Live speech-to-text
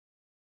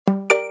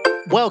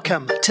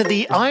Welcome to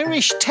the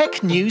Irish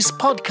Tech News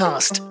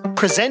Podcast,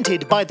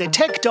 presented by the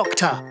Tech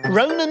Doctor,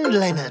 Ronan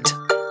Leonard.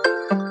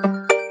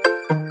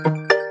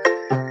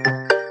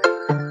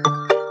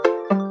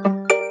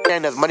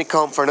 At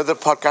MoneyConf for another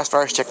podcast for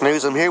Irish Tech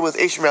News. I'm here with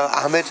Ismail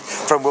Ahmed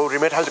from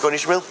WorldRemit. How's it going,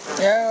 Ismail?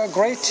 Yeah,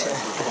 great.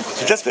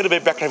 So just a bit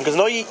of background, because I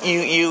know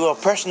you are a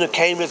person who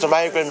came as a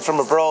migrant from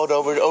abroad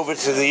over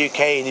to the UK,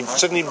 and you've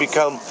suddenly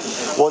become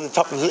one of the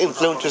top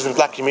influencers in the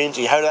black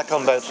community. How did that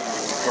come about?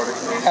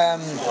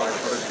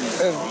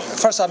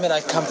 First,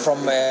 I come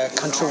from a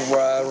country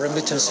where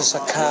remittances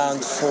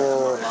account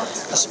for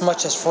as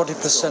much as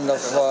 40% of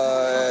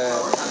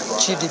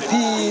GDP.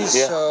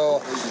 Yeah.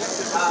 So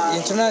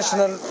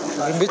international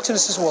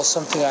remittances was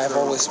something I have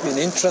always been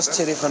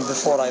interested in, even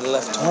before I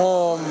left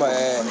home.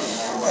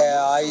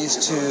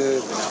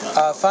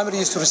 Family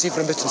used to receive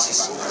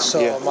remittances.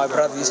 So my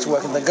brother used to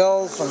work in the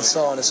Gulf and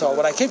so on and so on.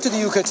 When I came to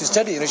the UK to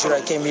study, initially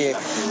I came here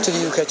to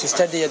the UK to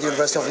study at the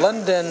University of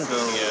London.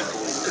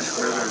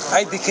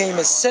 I became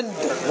a sender,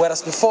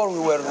 whereas before we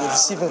were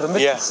receiving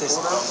remittances.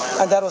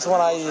 And that was when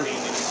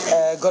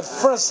I got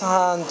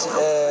first-hand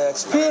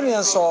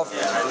experience of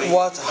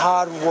what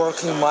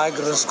hard-working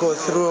migrants go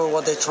through,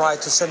 what they try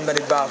to send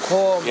money back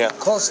home,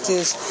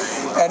 costs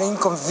and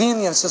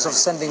inconveniences of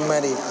sending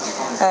money.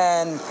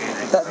 And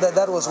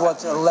that was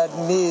what led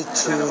me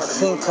to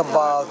think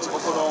about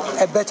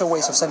a better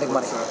ways of sending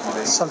money,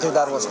 something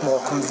that was more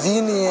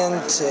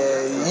convenient,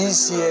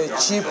 easier,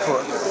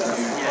 cheaper.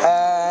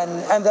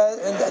 And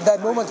that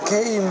moment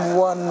came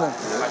when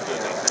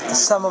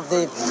some of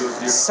the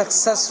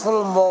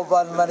successful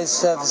mobile money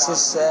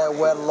services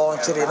were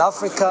launched in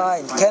Africa,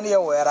 in Kenya,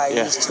 where I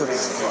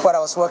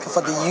was working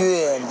for the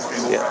UN.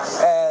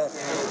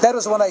 That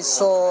was when I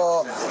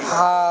saw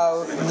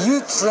how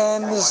new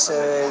trends,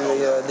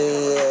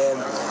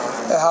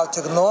 how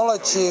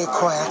technology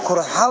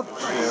could help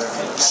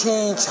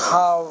change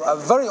how a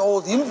very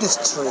old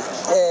industry,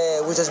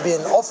 which has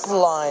been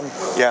offline,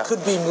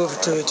 could be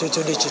moved to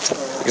digital.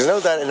 Because I know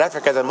that in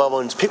Africa at the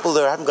moment, people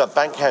that haven't got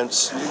bank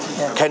accounts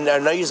are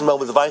now using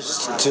mobile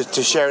devices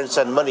to share and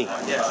send money,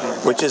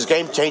 which is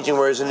game-changing,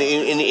 whereas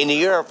in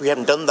Europe we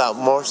haven't done that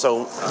more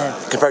so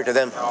compared to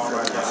them.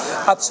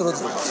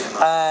 Absolutely.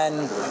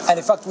 And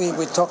in fact,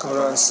 we talk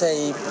about and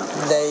say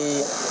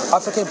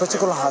Africa in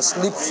particular has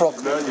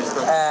leapfrogged,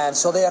 and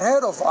so they are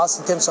ahead of us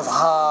in terms of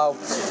how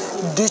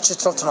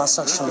digital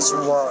transactions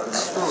work.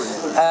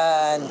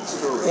 And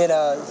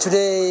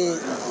today,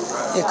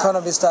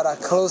 economies that are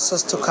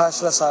closest to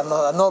cashless are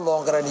no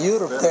longer in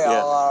Europe. They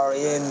are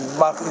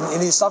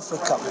in East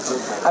Africa.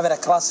 A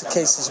classic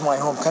case is my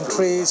home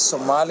country,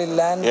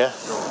 Somaliland,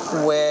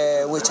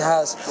 which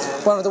has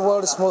one of the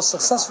world's most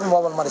successful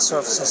mobile money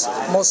services.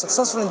 Most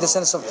successful in the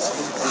sense of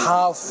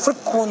how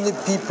frequently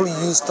people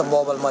use the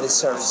mobile money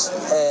service.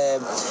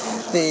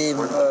 The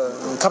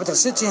capital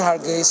city,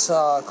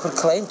 Hargeisa, could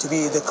claim to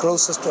be the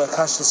closest to a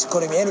cashless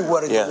economy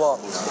anywhere in the world.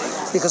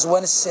 Because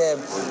once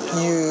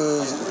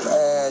you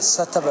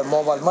set up a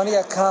mobile money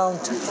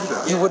account,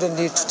 you wouldn't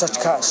need to touch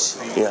cash.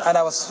 And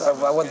I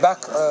went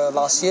back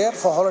last year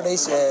for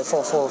holidays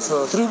for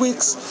 3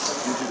 weeks,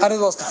 and it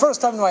was the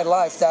first time in my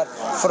life that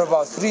for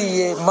about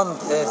 3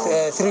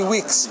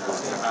 weeks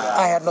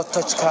I had not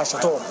touched cash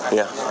at all.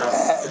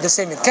 The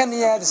same in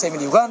Kenya, the same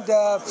in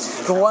Uganda,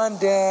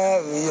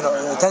 Rwanda,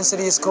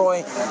 Tanzania is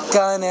growing,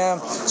 Ghana.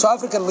 So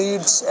Africa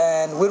leads,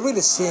 and we're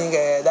really seeing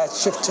that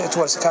shift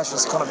towards the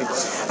cashless economy.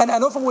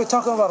 And often we're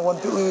talking about when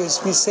we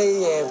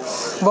say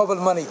mobile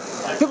money,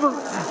 people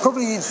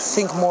probably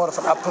think more of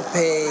an Apple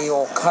Pay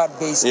or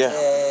card-based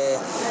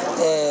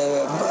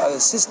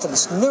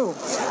systems. No,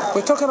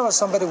 we're talking about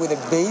somebody with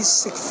a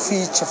basic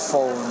feature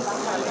phone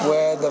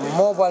where the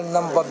mobile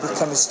number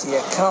becomes the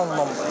account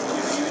number.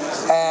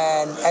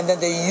 And then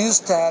they use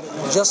that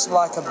just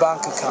like a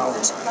bank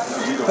account.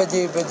 But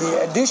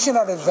the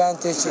additional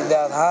advantage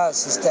that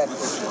has is that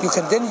you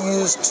can then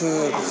use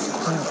to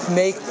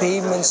make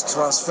payments,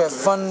 transfer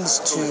funds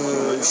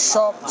to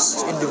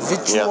shops,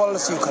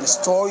 individuals. You can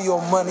store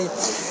your money,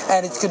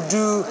 and it can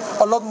do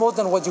a lot more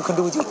than what you can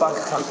do with your bank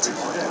account.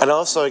 And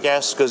also, I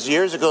guess, because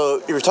years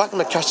ago, you were talking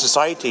about cash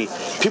society,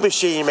 people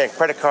see you make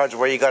credit cards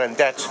where you got in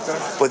debt.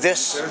 With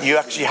this, you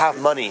actually have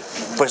money,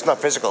 but it's not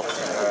physical.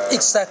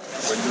 Exactly.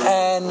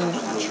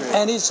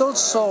 And it's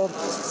also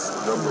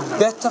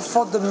better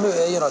for the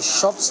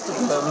shops,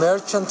 the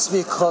merchants,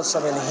 because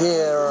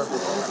here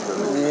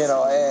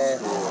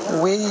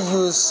we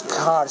use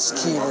card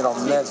scheme,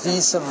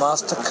 Visa,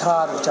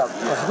 MasterCard, which are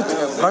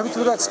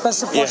prohibitively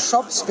expensive for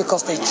shops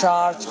because they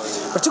charge,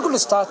 particularly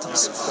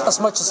startups, as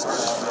much as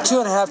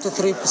 2.5% to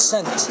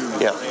 3%.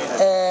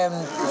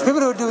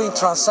 People who are doing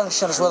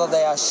transactions, whether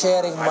they are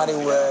sharing money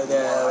with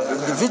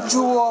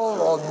individual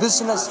or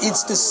business,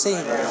 it's the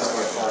same.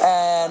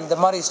 And the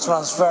money is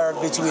transferred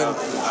between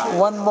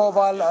one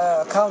mobile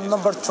account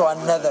number to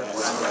another.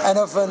 And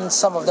often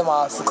some of them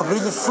are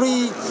completely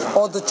free,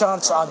 all the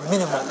charges are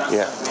minimal.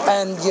 Yeah.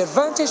 And the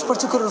advantage,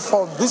 particularly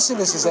for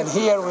businesses, and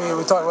here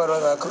we talk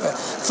about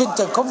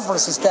fintech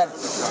conferences, that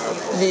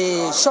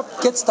the shop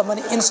gets the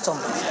money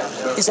instantly.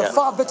 It's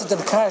far better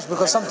than cash,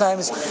 because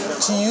sometimes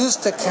to use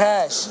the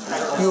cash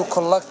you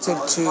collected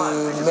to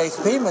make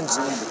payments,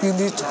 you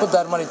need to put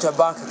that money to a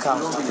bank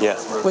account. Yeah.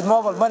 With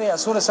mobile money,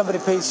 as soon as somebody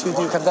pays you,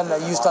 you can then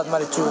use that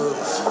money to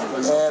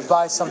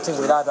buy something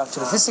without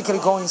actually physically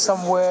going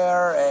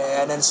somewhere,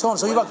 and then so on.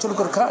 So you've actually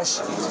got cash.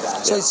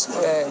 So it's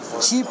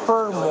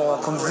cheaper, more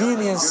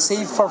convenient,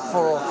 safer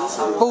for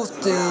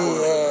both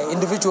the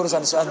individuals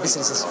and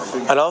businesses.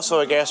 And also,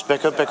 I guess,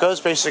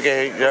 because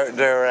basically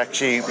they're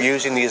actually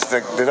using these,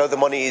 they know the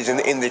money is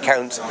in the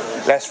account,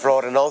 less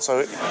fraud, and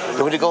also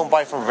when you go and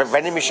buy from a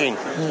vending machine,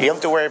 you don't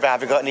have to worry about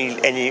have you got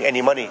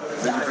any money.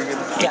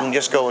 You can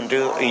just go and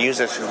use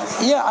it.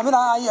 Yeah, I mean,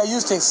 I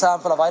used the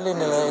example of I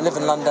live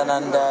in London,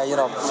 and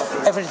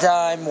every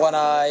time when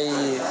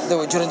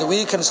during the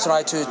weekends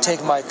try to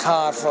take my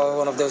car for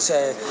one of those,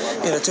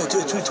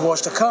 to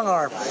wash the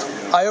car,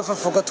 I often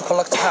forgot to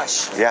collect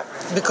cash. Yeah.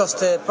 Because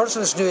the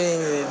person who's doing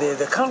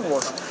the car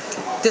wash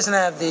doesn't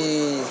have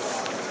the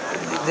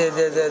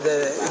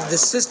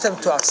system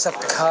to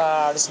accept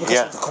cards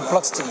because of the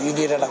complexity. You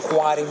need an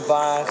acquiring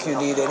bank, you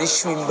need an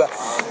issuing bank,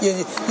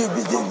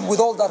 with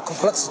all that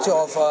complexity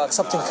of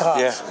accepting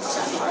cards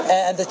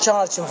and the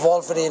charge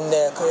involved in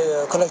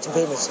collecting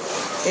payments.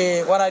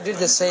 When I did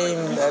the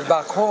same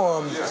back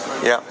home,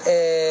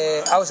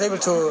 I was able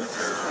to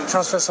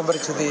transfer somebody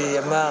to the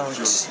amount,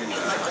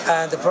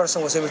 and the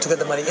person was able to get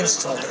the money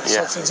instantly.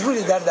 So it's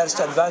really that's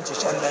the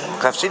advantage. And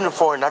I've seen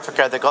before in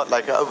Africa they got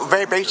like a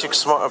very basic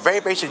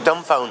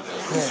dumb phone.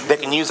 They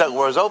can use that.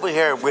 Whereas over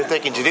here, we're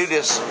thinking to do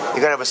this,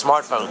 you're gonna have a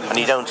smartphone, and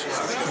you don't.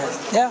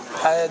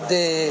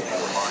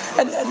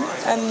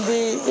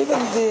 Even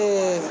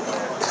the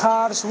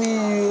cards we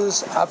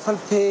use, Apple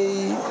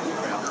Pay,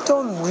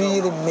 don't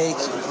really make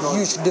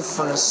huge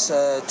difference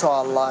to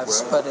our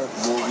lives, but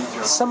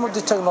some of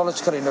the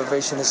technological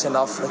innovations in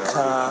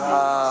Africa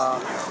are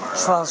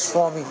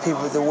transforming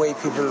the way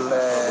people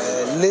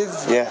live,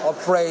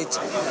 operate,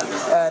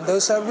 and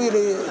those are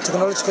really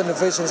technological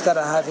innovations that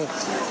are having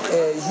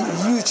a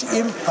huge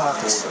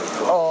impact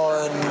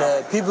on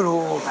people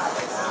who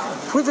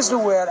previously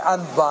were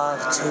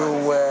unbanked,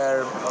 who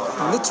were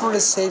literally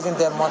saving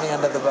their money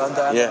under the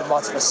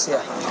mattress.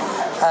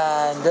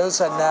 And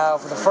those are now,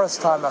 for the first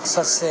time,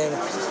 accessing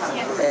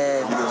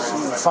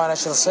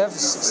financial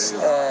services.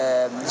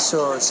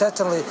 So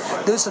certainly,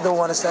 those are the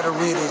ones that are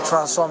really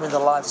transforming the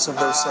lives of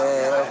those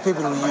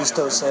people who use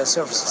those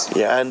services.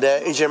 Yeah, and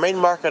is your main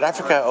market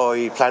Africa, or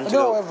you plan to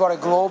go? We're very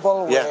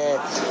global.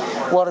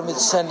 WorldRemit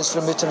sends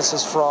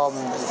remittances from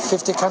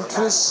 50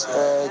 countries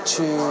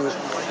to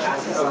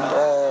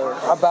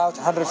about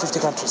 150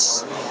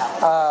 countries.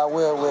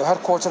 We're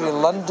headquartered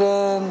in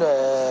London.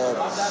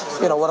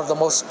 We're one of the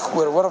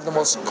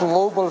most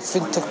global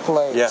fintech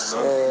players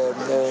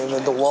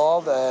in the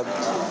world.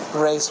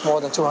 Raised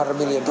more than $200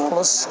 million,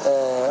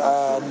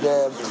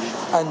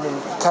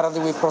 and currently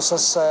we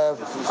process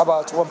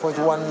about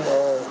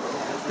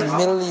 1.1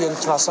 million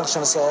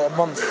transactions a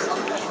month.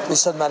 We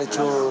send money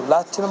to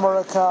Latin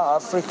America,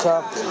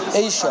 Africa,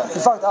 Asia. In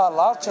fact, our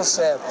largest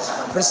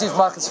receive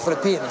markets are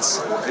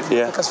Philippines,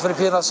 because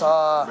Filipinos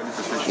are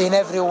in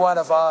every one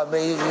of our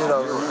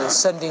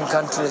sending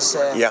countries,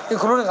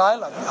 including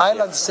Ireland.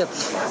 Ireland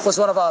was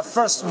one of our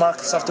first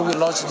markets after we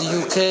launched the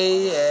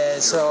UK.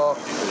 So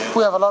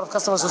we have a lot of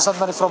customers who send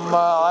money from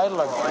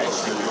Ireland,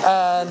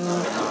 and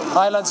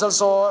Ireland is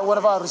also one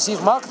of our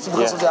received markets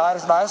because of the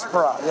Irish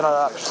diaspora.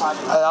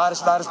 Irish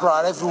diaspora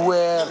are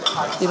everywhere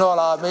in all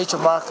our major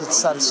markets.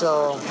 And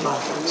so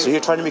you're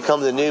trying to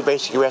become the new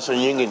basic Western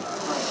Union?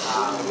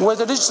 We're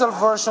the digital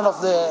version of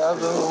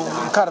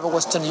the kind of a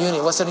Western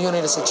Union. Western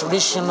Union is a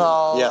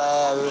traditional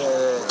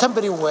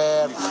company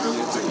where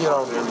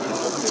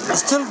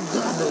still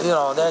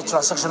their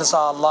transactions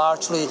are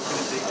largely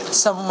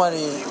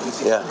somebody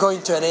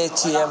going to an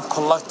ATM,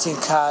 collecting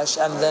cash,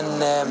 and then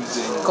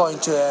going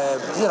to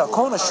a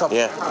corner shop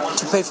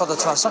to pay for the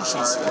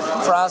transactions.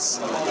 For us,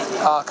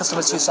 our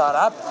customers use our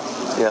app,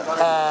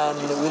 and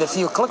with a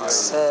few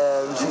clicks,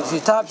 a few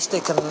taps,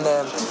 they can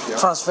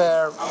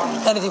transfer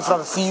anything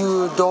from a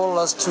few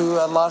dollars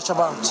to a large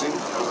amount.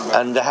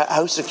 And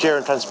how secure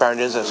and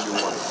transparent is it?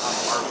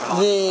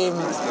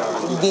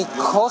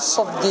 Because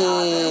of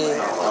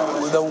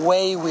the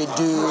way we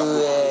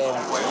do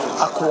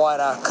acquire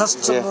our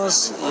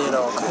customers,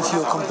 if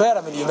you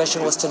compare, you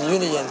mentioned Western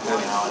Union.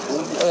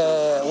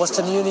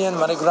 Western Union,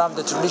 MoneyGram,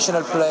 the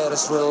traditional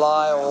players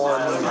rely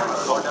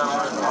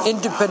on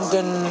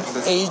independent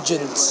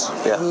agents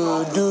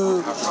who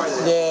do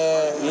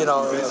their,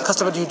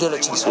 customer due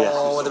diligence,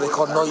 or what we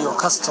call know your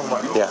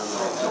customer.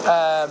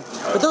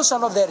 But those are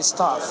not their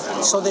staff,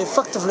 so they're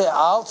effectively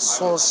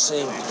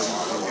outsourcing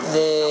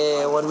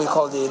what we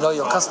call the know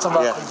your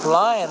customer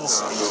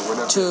compliance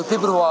to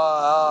people who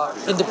are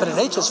are independent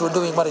agents. We're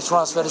doing money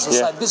transfer as a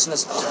side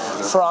business.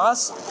 For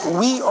us,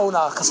 we own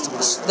our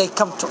customers. They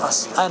come to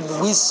us, and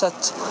we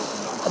set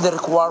the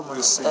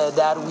requirements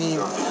that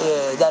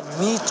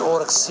meet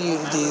or exceed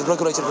the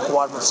regulatory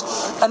requirements.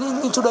 And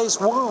in today's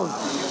world,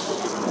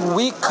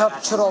 we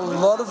capture a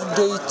lot of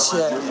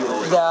data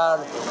that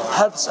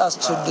helps us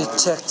to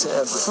detect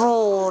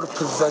fraud,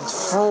 prevent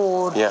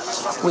fraud. Yeah.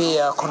 We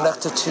are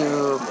connected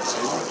to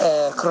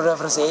credit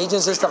reference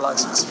agencies like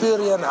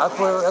Experian,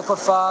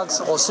 Equifax,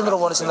 or similar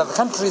ones in other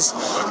countries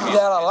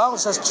that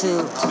allows us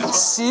to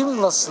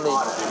seamlessly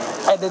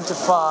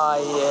identify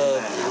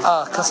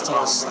our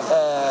customers.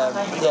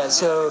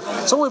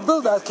 So we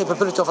built that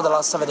capability over the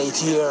last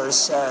 7-8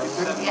 years.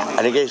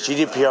 And I guess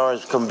GDPR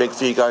has become big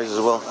for you guys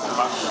as well.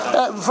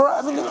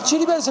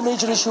 GDPR is a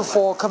major issue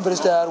for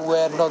companies that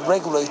were not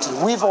regulated.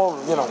 We're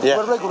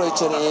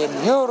regulated in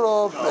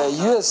Europe,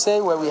 USA,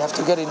 where we have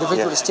to get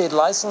individual state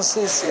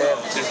licenses,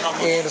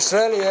 in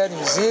Australia,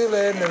 New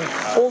Zealand, and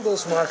all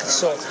those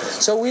markets.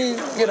 So we,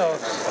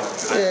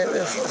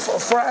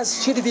 for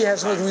us, GDPR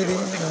has not really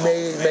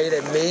made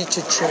a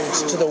major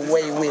change to the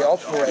way we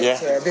operate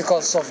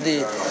because of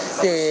the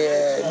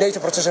data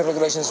protection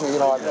regulations,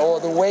 or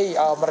the way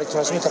our money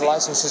transmitter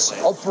licenses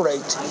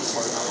operate.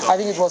 I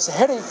think it was a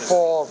headache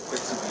for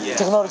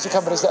technology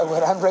companies that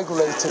were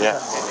unregulated. Yeah.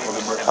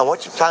 And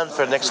what's your plan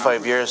for the next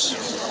 5 years?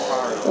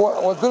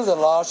 We'll build a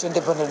large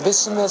independent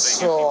business,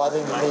 so I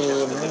think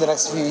in the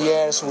next few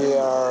years we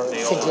are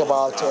thinking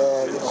about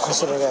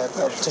considering a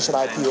potential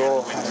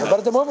IPO. But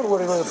at the moment we're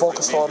really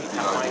focused on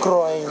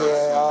growing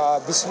our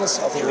business.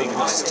 I think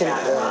we're still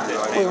at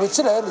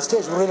the early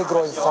stage. We're really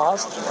growing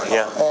fast.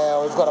 Yeah.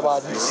 We've got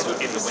about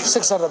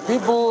 600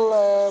 people,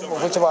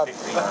 of which about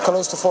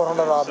close to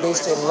 400 are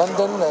based in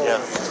London.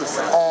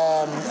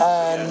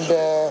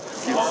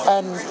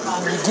 And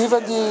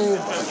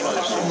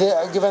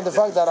given the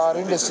fact that our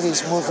industry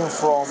is moving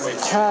from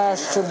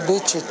cash to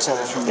digital,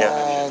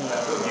 and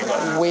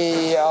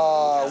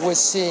we're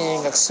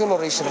seeing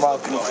acceleration of our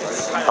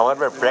growth. And what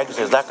about Brexit?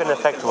 Is that going to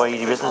affect the way you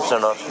do business or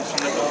not?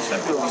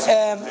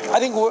 I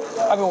think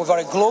we're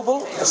very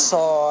global. So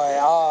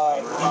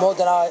more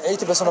than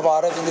 80% of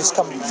our revenues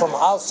come from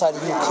outside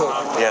the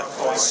UK. Yeah.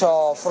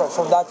 So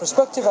from that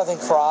perspective, I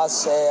think for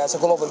us as a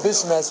global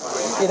business,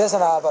 it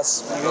doesn't have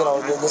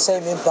the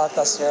same impact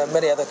as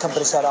many other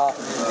companies that are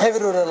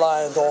heavily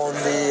reliant on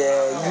the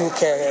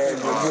UK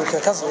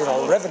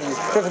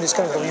revenues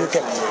coming from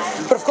UK.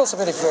 But of course, if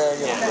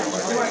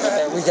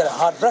we get a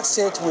hard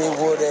Brexit, we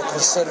would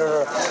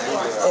consider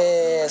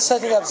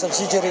setting up a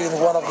subsidiary in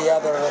one of the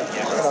other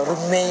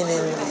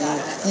remaining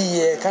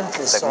EEA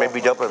countries. Like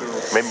maybe Dublin.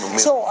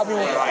 So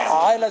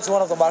Ireland's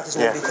one of the markets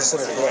we'll be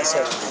considering.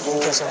 In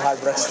case of hard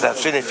Brexit. I've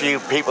seen a few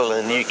people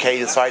in the UK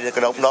decide they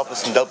can open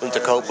office in Dublin to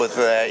cope with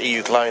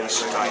EU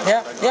clients.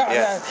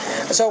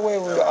 So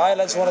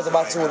Ireland's one of the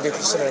markets we'll be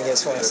considering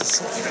as well.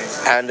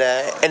 And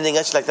anything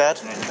else like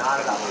that?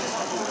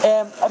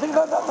 I think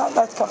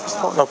that covers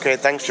for me. Okay,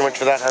 thanks so much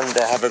for that, and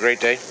have a great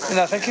day.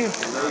 Thank you.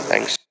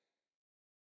 Thanks.